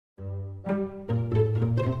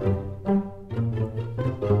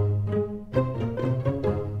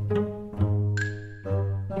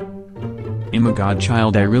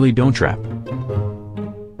godchild, I really don't trap.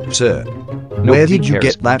 Sir, Nobody where did you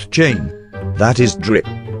cares. get that chain? That is drip.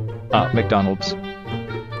 McDonald's.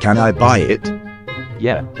 Can I buy it?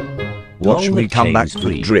 Yeah, Watch All me the come back chains with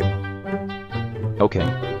free. drip. okay.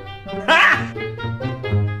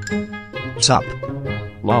 Sup?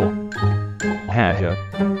 Lol. Ha.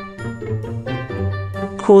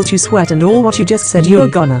 Caused you sweat and all what you just said you're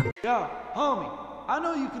gonna. Yo, homie, I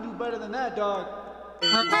know you can do better than that, dog.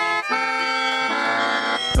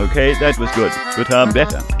 Okay, that was good, but I'm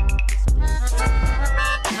better.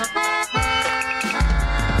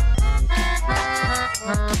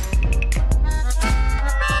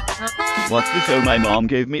 What's this? Oh, my mom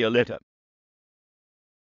gave me a letter.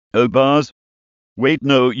 Oh, Bars? Wait,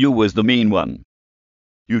 no, you was the mean one.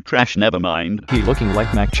 You trash, never mind. He looking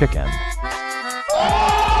like Mac Chicken.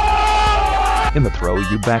 I'ma throw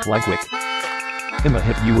you back like Wick. I'ma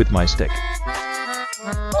hit you with my stick.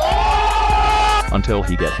 Until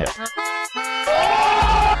he get hit.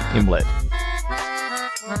 Lit.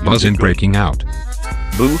 Buzzin breaking out.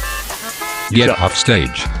 Boo, Get Shut off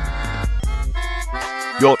stage.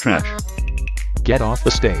 you're trash. Get off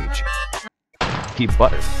the stage. Keep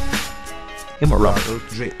butter. I'ma rubber. Oh,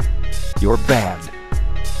 drip. You're bad.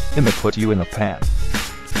 I'ma put you in a pan.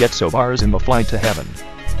 Get so bars in the flight to heaven.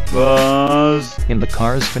 Buzz. In the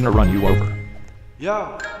car's finna run you over.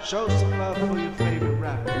 Yo, show some love for your favorite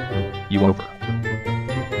rapper. You over.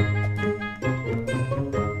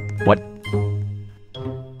 What?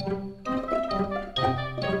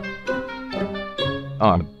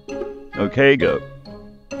 Okay, go.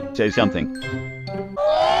 Say something.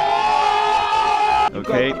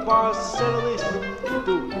 Okay. You got the bars to settle this?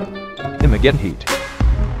 Do it. I'ma get heat.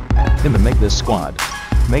 I'ma make this squad.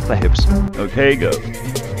 Make the hips. Okay, go.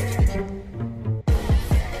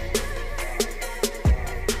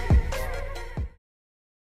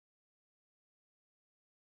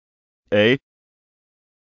 A.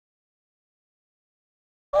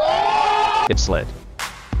 It's lit.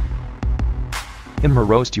 I'ma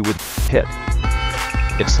roast you with hit.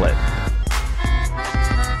 It's lit.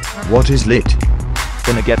 What is lit?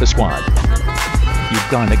 Gonna get the squad. You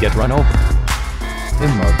gonna get run over.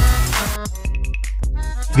 I'ma.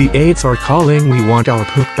 The aides are calling, we want our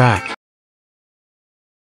poop back.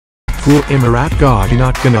 Fool Emirat God, you're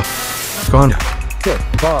not gonna.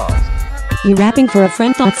 You rapping for a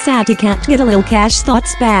friend, thought sad he can't get a little cash,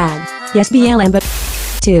 thoughts bad. Yes BLM but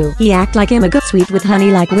too. He act like him a good sweet with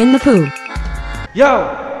honey like Win the Pooh.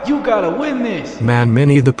 Yo, you gotta win this. Man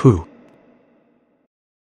Minnie the Pooh.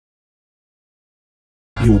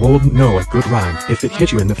 You wouldn't know a good rhyme if it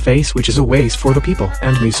hit you in the face, which is a waste for the people,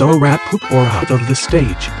 and me so rap poop or out of the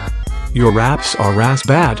stage. Your raps are as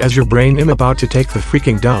bad as your brain. I'm about to take the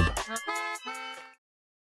freaking dub.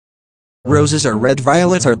 Roses are red,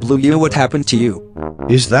 violets are blue. You, what happened to you?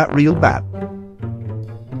 Is that real bad?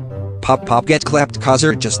 Pop pop get clapped cause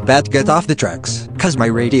you're just bad. Get off the tracks. Cause my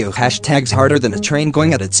radio hashtag's harder than a train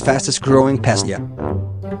going at its fastest growing past ya.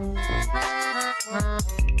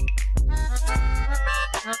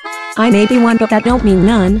 I may be one but that don't mean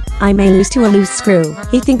none. I may lose to a loose screw.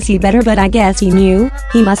 He thinks he better but I guess he knew.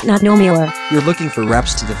 He must not know me or. You're looking for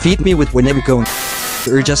raps to defeat me with whenever going.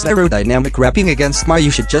 You're just aerodynamic rapping against my, you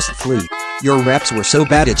should just flee. Your raps were so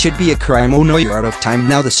bad it should be a crime. Oh no, you're out of time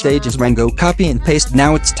now. The stage is mine. Go copy and paste.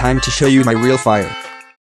 Now it's time to show you my real fire.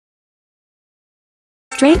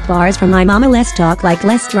 Straight bars from my mama, less talk like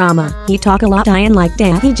less drama. He talk a lot, dying like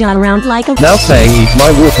Daddy John around like a. Now saying eat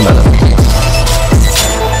my watermelon.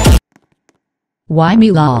 Why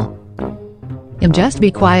me lol? Just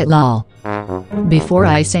be quiet lol. Before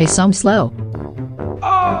I say some slow.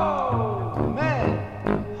 Oh, man.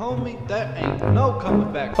 Homie, that ain't no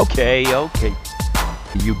coming back. Okay.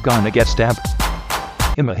 You gonna get stabbed.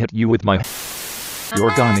 I'ma hit you with my.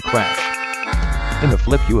 You're gonna crash. I'ma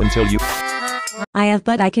flip you until you. I have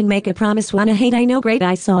but I can make a promise. Wanna hate, I know great.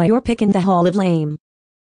 I saw your pick in the hall of lame.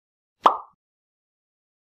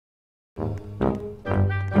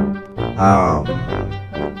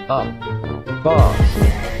 Bars.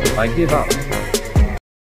 I give up.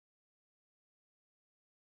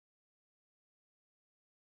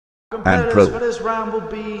 Competitors for this round will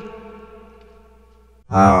be.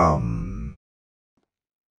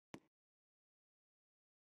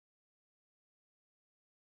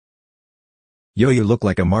 Yo, you look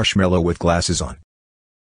like a marshmallow with glasses on.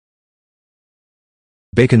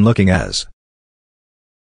 Bacon looking as.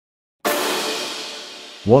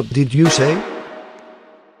 What did you say?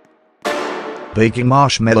 Baking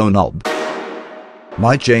marshmallow knob.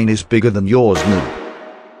 My chain is bigger than yours,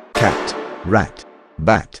 Noob. Cat, rat,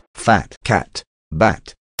 bat, fat cat,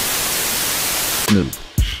 bat. Noob.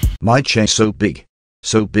 My chain's so big.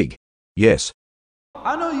 So big. Yes.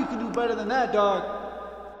 I know you can do better than that, dog.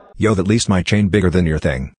 Yo, at least my chain bigger than your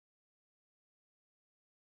thing.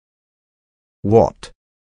 What?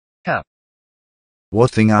 Cap.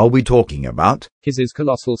 What thing are we talking about? His is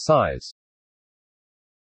colossal size.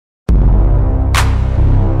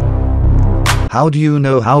 How do you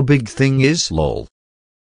know how big thing is? Lol.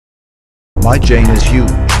 My chain is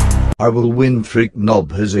huge. I will win. Freak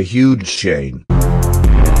Noob has a huge chain.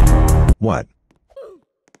 What?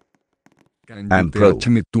 And pro.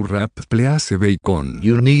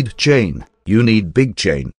 You need chain. You need big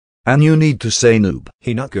chain. And you need to say noob.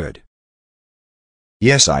 He not good.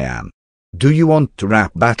 Yes, I am. Do you want to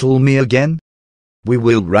rap battle me again? We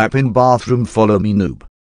will rap in bathroom. Follow me, noob.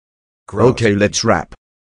 Gross. Okay, let's rap.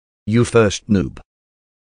 You first, noob.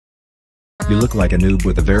 You look like a noob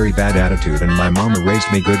with a very bad attitude, and my mama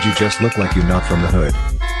raised me good. You just look like you not from the hood.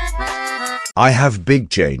 I have big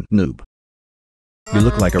chain, noob. You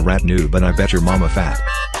look like a rat noob, and I bet your mama fat.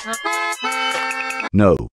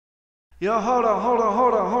 No. Yo, hold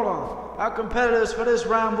on. Our competitors for this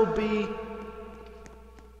round will be...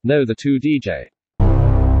 No, the 2 DJ.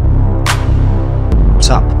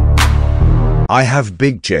 Sup? I have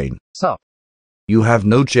big chain. Sup? You have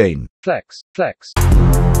no chain. Flex.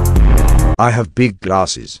 I have big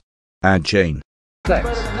glasses. And chain. Flex.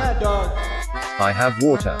 Better than that, dog. I have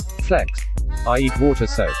water. Flex. I eat water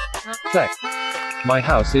soap. Flex. My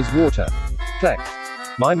house is water. Flex.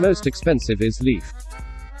 My most expensive is leaf.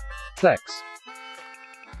 Flex.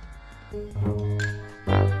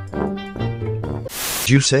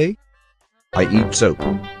 You say? I eat soap.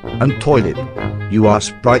 And toilet. You are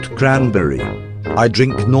Sprite cranberry. I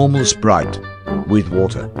drink normal Sprite. With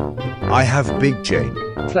water. I have big chain.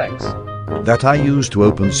 Flex. That I use to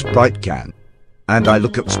open Sprite can. And I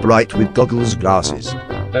look at Sprite with goggles glasses.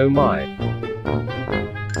 Oh my.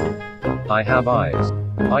 I have eyes.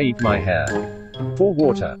 I eat my hair. For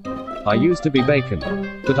water. I used to be bacon.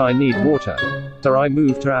 But I need water. So I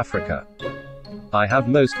moved to Africa. I have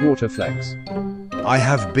most water. Flex. I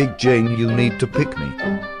have big chain. You need to pick me.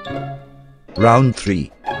 Round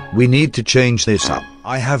 3. We need to change this up.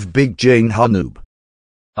 I have big chain. Noob.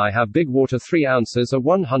 I have big water. 3 ounces of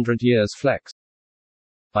 100 years. Flex.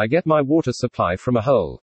 I get my water supply from a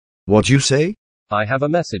hole. What you say? I have a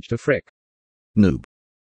message to Frick. Noob.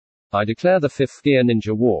 I declare the 5th gear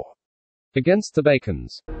ninja war. Against the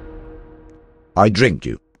bacons. I drink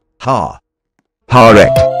you. Ha.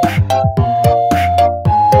 Harek.